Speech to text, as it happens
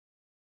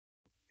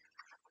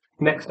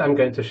Next, I'm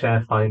going to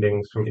share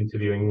findings from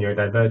interviewing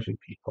neurodivergent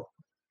people.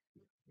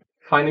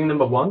 Finding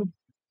number one,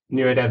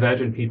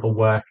 neurodivergent people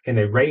work in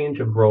a range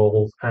of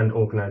roles and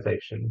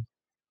organizations.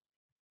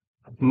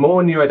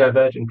 More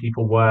neurodivergent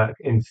people work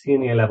in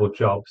senior level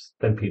jobs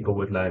than people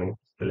with learning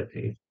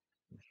disabilities.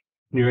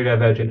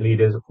 Neurodivergent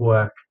leaders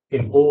work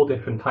in all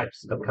different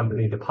types of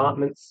company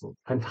departments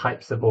and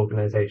types of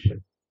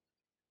organization.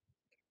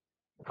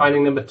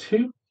 Finding number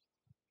two,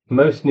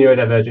 most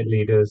neurodivergent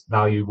leaders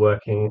value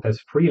working as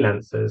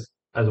freelancers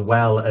as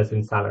well as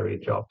in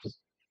salaried jobs.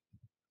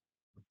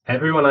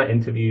 Everyone I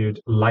interviewed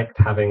liked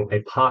having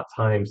a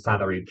part-time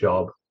salaried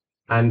job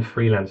and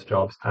freelance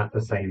jobs at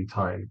the same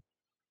time.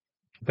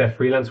 Their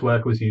freelance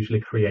work was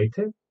usually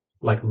creative,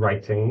 like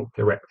writing,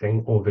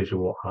 directing, or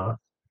visual art.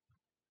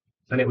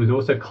 And it was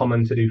also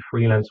common to do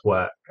freelance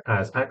work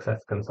as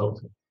access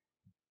consultants.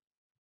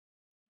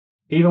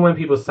 Even when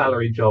people's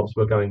salaried jobs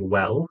were going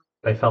well,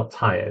 they felt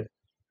tired.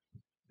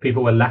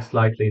 People were less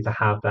likely to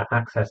have their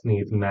access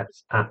needs met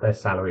at their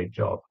salaried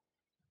job.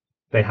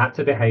 They had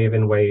to behave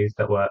in ways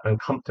that were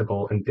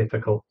uncomfortable and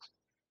difficult,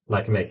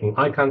 like making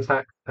eye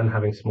contact and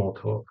having small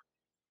talk.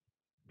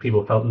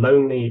 People felt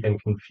lonely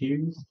and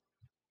confused.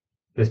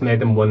 This made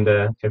them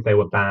wonder if they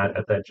were bad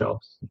at their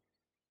jobs.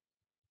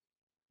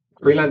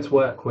 Freelance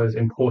work was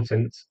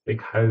important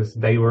because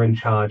they were in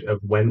charge of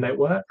when they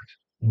worked,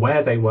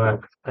 where they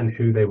worked, and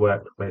who they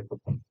worked with.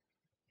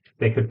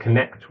 They could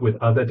connect with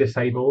other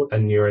disabled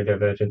and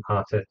neurodivergent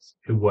artists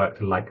who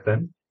worked like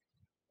them,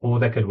 or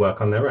they could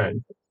work on their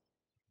own.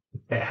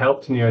 It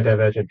helped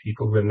neurodivergent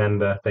people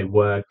remember they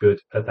were good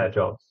at their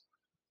jobs.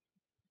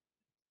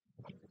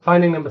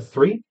 Finding number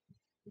three,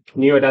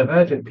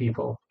 neurodivergent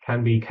people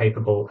can be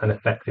capable and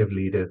effective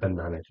leaders and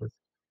managers.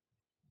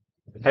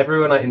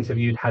 Everyone I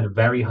interviewed had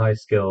very high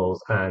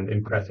skills and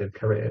impressive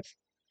careers.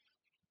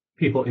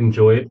 People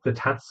enjoyed the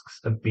tasks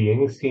of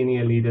being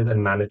senior leaders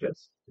and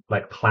managers,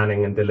 like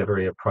planning and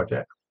delivery of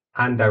projects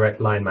and direct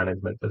line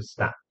management of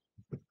staff.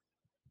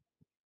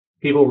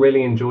 People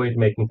really enjoyed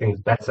making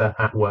things better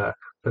at work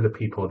for the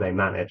people they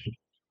managed.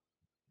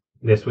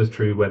 This was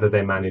true whether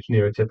they managed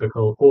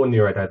neurotypical or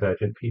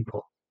neurodivergent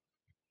people.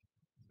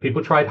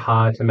 People tried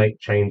hard to make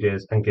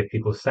changes and give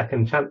people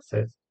second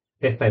chances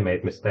if they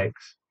made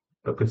mistakes,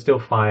 but could still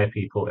fire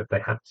people if they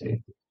had to.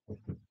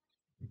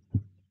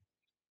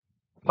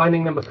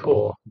 Finding number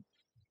four,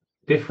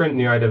 different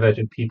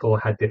neurodivergent people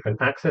had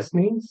different access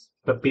needs,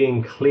 but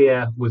being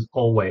clear was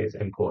always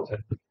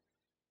important.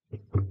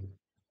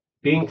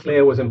 Being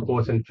clear was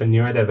important for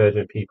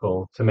neurodivergent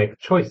people to make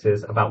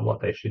choices about what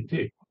they should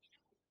do.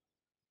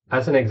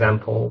 As an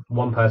example,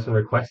 one person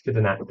requested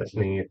an access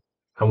need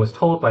and was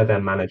told by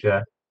their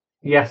manager,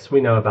 "Yes,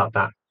 we know about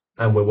that,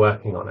 and we're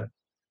working on it."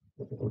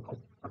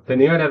 The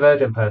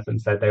neurodivergent person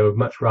said they would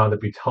much rather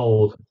be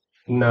told,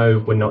 "No,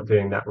 we're not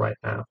doing that right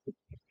now."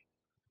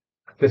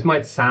 This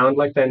might sound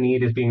like their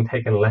need is being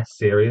taken less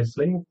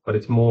seriously, but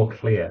it's more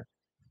clear.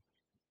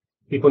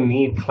 People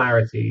need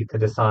clarity to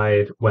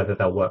decide whether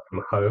they'll work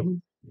from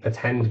home,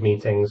 attend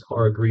meetings,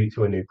 or agree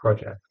to a new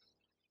project.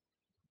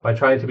 By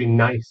trying to be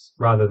nice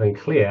rather than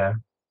clear,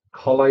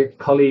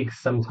 colleagues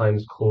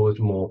sometimes caused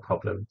more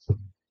problems.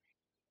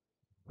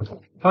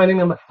 Finding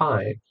number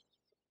five,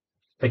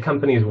 a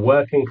company's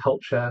working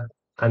culture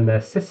and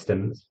their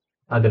systems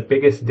are the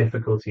biggest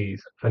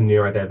difficulties for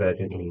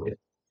neurodivergent leaders.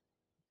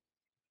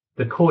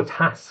 The core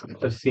tasks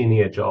of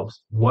senior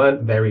jobs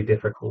weren't very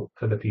difficult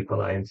for the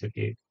people I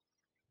interviewed.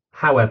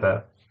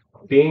 However,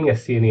 being a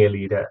senior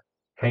leader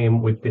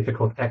came with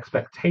difficult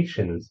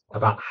expectations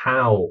about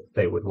how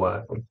they would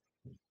work.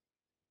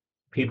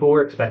 People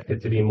were expected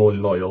to be more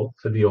loyal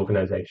to the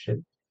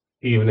organization,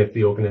 even if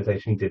the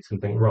organization did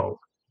something wrong.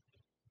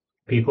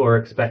 People were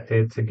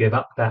expected to give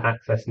up their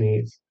access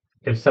needs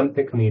if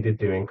something needed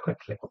doing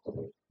quickly.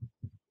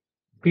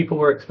 People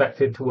were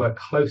expected to work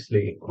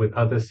closely with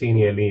other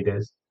senior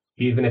leaders,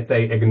 even if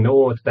they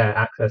ignored their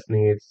access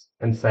needs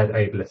and said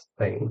ableist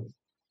things.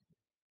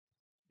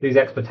 These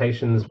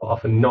expectations were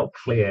often not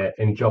clear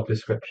in job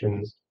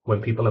descriptions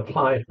when people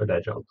applied for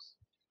their jobs.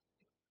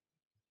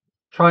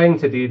 Trying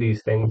to do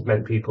these things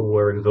meant people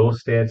were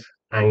exhausted,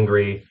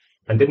 angry,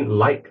 and didn't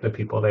like the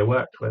people they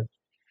worked with.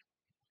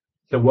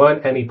 There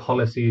weren't any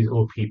policies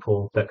or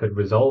people that could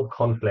resolve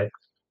conflict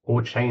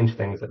or change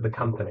things at the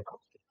company.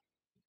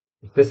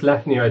 This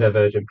left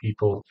neurodivergent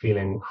people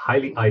feeling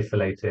highly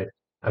isolated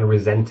and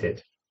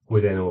resented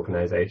within an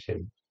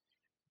organization.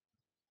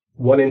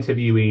 One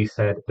interviewee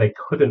said they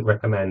couldn't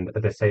recommend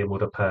a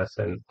disabled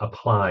person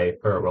apply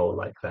for a role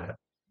like that.